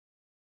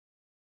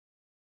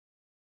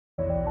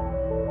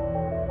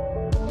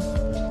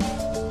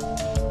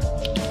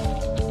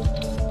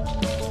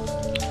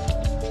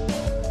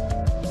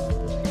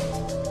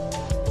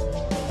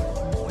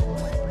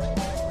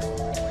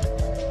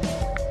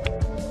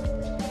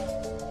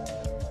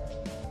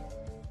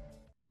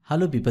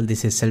Hello people,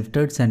 this is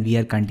Self-Tuts and we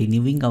are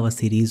continuing our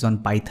series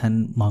on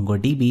Python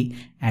MongoDB,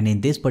 and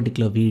in this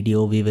particular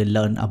video we will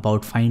learn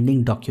about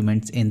finding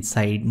documents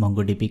inside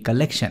MongoDB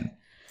collection.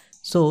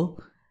 So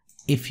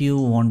if you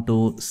want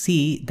to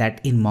see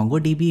that in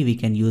MongoDB we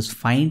can use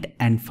find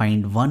and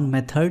find one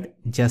method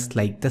just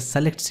like the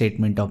select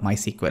statement of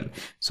MySQL.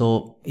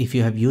 So if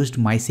you have used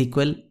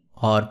MySQL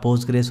or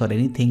Postgres or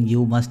anything,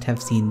 you must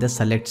have seen the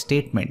select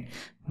statement.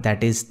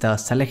 That is the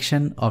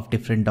selection of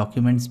different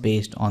documents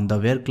based on the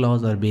where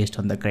clause or based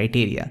on the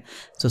criteria.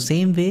 So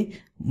same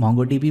way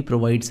MongoDB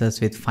provides us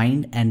with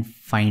find and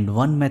find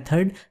one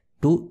method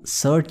to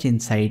search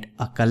inside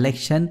a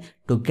collection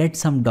to get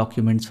some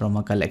documents from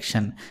a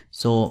collection.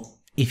 So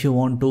if you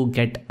want to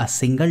get a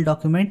single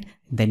document,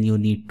 then you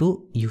need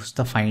to use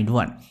the find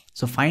one.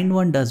 So find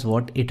one does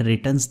what? It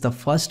returns the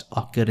first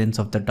occurrence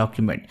of the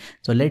document.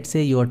 So let's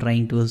say you are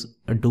trying to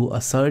do a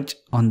search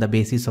on the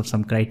basis of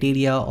some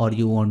criteria, or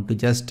you want to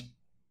just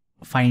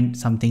find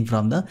something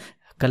from the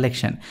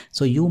collection.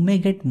 So you may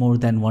get more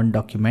than one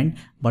document,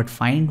 but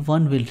find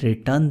one will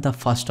return the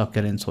first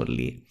occurrence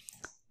only.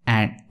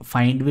 And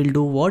find will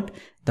do what?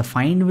 The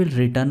find will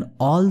return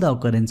all the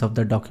occurrence of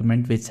the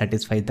document which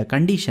satisfies the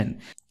condition.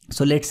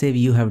 So let's say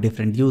you have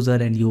different user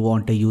and you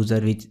want a user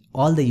which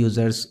all the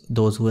users,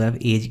 those who have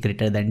age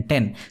greater than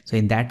 10. So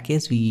in that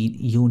case,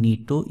 you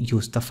need to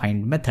use the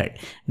find method.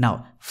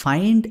 Now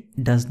find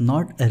does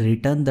not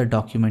return the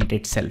document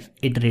itself.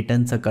 It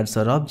returns a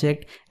cursor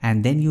object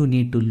and then you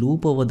need to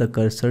loop over the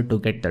cursor to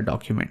get the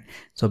document.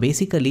 So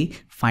basically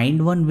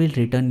find one will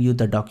return you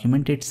the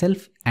document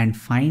itself and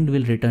find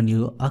will return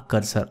you a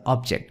cursor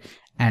object.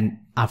 And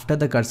after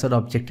the cursor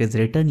object is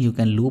written, you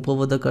can loop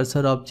over the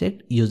cursor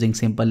object using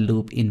simple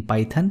loop in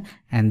Python,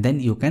 and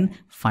then you can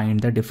find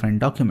the different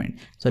document.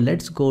 So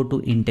let's go to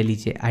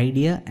IntelliJ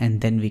IDEA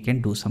and then we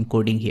can do some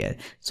coding here.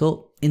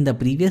 So in the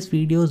previous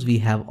videos, we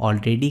have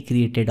already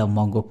created a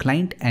Mongo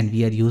client and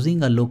we are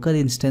using a local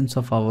instance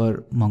of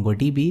our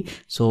MongoDB.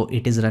 So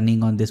it is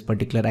running on this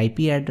particular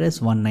IP address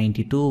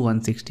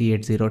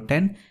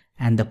 192.168.0.10.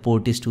 and the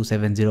port is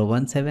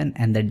 27017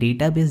 and the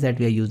database that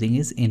we are using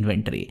is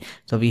inventory.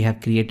 So we have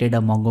created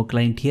a Mongo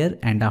client here,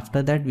 and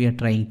after that we are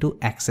trying to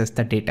access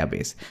the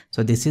database.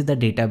 So this is the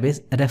database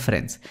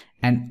reference,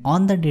 and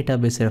on the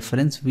database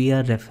reference we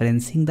are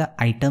referencing the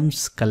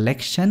items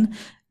collection,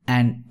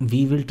 and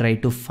we will try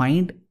to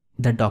find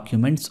the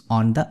documents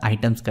on the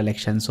items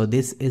collection. So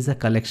this is a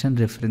collection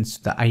reference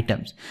to the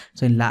items.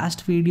 So in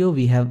last video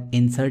we have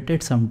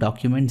inserted some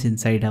documents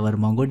inside our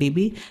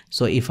MongoDB.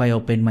 So if I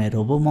open my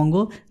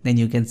RoboMongo, then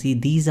you can see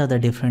these are the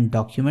different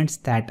documents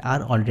that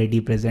are already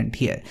present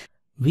here.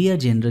 We are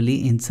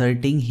generally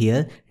inserting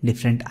here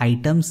different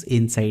items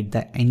inside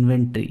the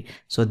inventory.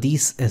 So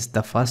this is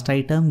the first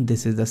item,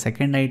 this is the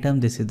second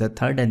item, this is the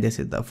third, and this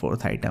is the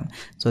fourth item.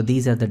 So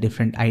these are the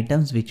different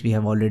items which we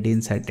have already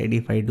inserted.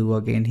 If I do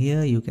again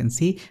here, you can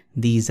see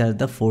these are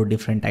the 4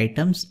 different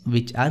items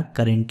which are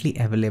currently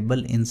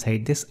available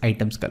inside this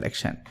items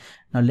collection.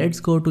 Now let's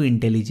go to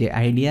IntelliJ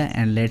IDEA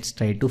and let's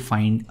try to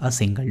find a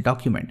single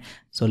document.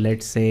 So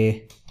let's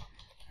say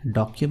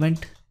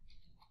document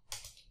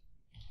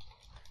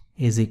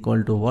is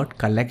equal to what?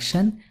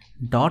 Collection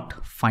dot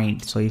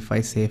find. So if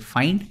I say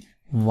find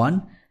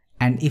one,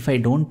 and if I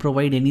don't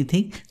provide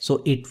anything,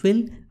 so it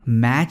will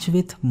match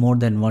with more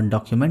than one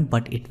document,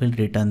 but it will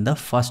return the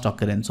first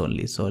occurrence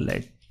only. So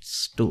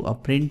let's do a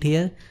print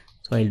here.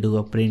 So I'll do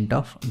a print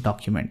of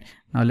document.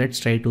 Now let's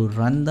try to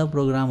run the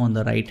program on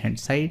the right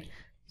hand side.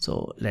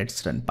 So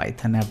let's run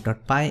python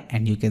app.py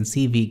and you can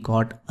see we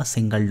got a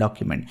single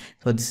document.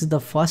 So this is the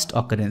first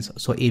occurrence.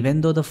 So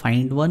even though the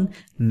find one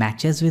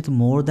matches with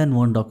more than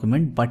one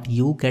document, but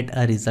you get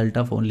a result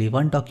of only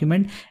one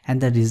document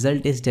and the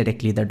result is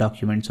directly the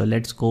document. So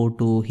let's go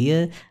to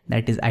here,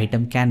 that is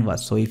item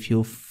canvas. So if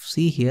you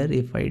see here,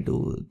 if I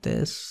do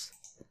this,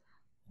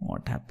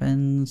 what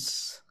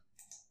happens?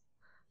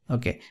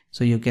 Okay,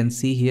 so you can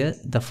see here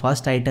the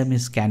first item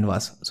is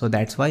canvas. So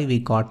that's why we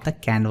got the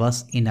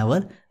canvas in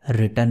our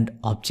returned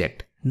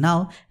object.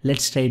 Now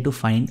let's try to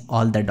find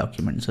all the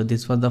documents. So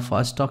this was the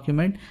first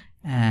document,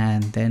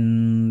 and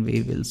then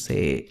we will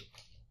say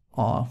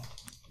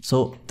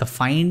so the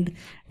find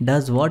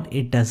does what?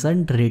 It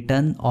doesn't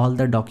return all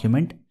the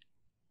document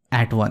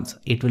at once.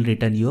 It will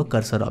return you a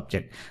cursor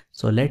object.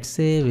 So let's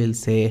say we'll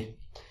say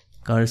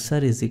cursor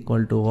is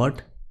equal to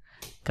what?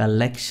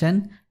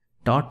 Collection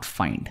dot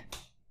find.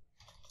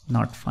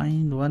 Not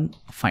find one,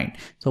 find.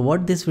 So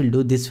what this will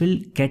do, this will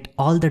get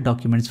all the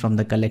documents from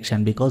the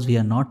collection because we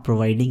are not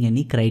providing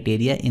any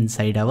criteria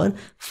inside our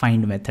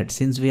find method.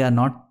 Since we are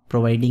not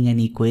providing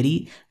any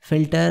query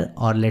filter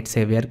or let's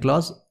say where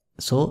clause,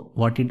 so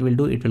what it will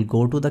do, it will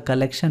go to the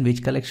collection,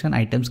 which collection?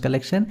 Items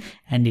collection,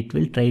 and it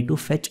will try to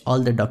fetch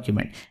all the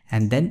document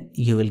and then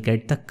you will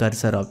get the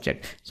cursor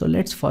object. So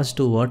let's first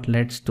do what?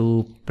 Let's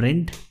do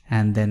print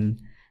and then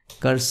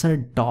cursor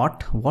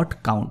dot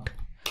what? Count.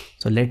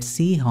 So let's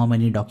see how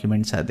many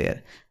documents are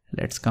there.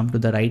 Let's come to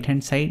the right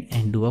hand side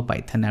and do a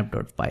python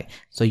app.py.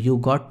 So you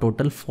got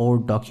total 4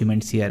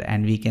 documents here,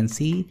 and we can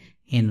see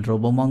in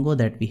RoboMongo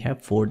that we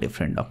have 4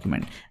 different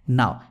documents.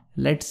 Now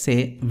let's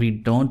say we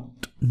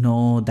don't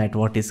know that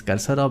what is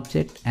cursor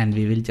object, and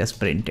we will just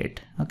print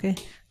it. Okay,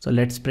 so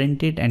let's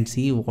print it and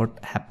see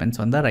what happens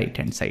on the right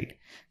hand side.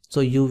 So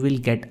you will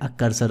get a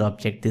cursor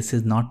object. This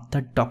is not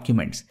the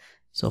documents.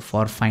 So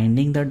for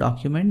finding the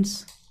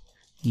documents,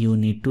 you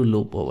need to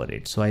loop over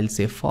it. So I'll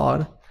say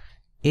for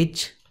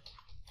each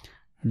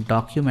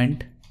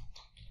document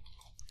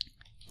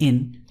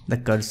in the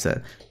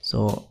cursor.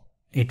 So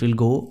it will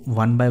go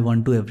one by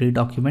one to every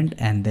document,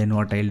 and then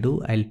what I'll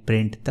do, I'll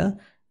print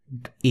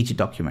each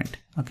document.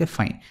 Okay,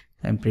 fine.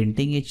 I'm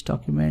printing each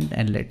document,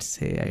 and let's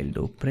say I'll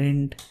do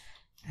print,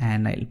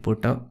 and I'll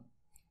put a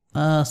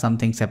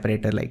something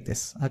separator like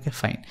this. Okay,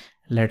 fine.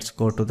 Let's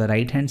go to the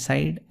right hand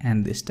side,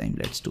 and this time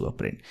let's do a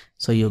print.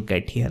 So you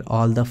get here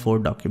all the 4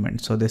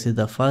 documents. So this is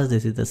the first,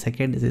 this is the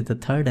second, this is the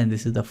third, and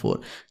this is the 4.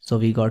 So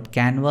we got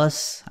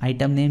canvas,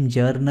 item name,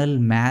 journal,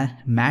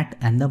 mat,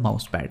 and the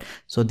mousepad.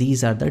 So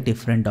these are the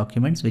different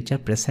documents which are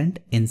present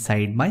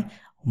inside my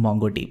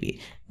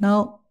MongoDB.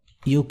 Now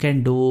you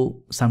can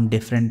do some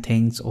different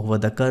things over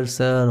the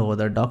cursor, over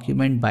the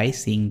document, by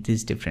seeing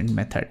this different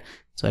method.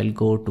 So I'll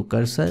go to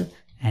cursor,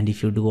 and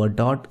if you do a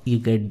dot, you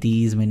get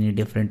these many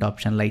different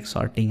options like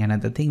sorting and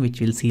other thing,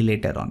 which we'll see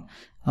later on.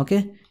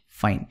 Okay,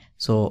 fine.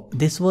 So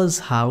this was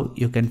how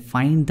you can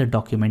find the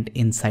document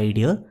inside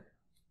your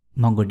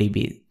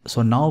MongoDB.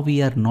 So now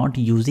we are not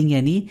using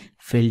any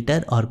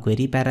filter or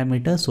query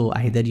parameter. So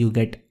either you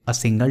get a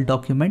single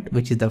document,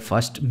 which is the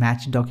first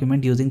match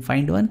document using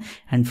find one,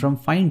 and from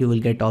find you will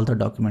get all the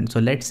documents. So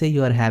let's say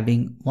you are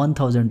having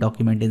 1000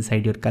 document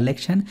inside your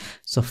collection.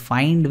 So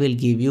find will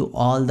give you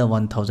all the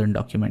 1000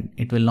 document.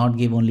 It will not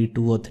give only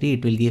 2 or 3.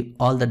 It will give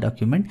all the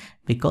document,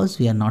 because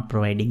we are not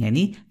providing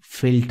any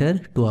filter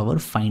to our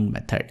find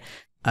method.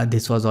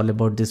 This was all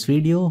about this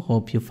video.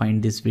 Hope you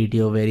find this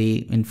video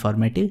very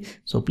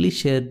informative. So please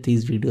share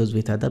these videos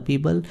with other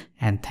people,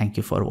 and thank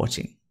you for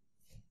watching.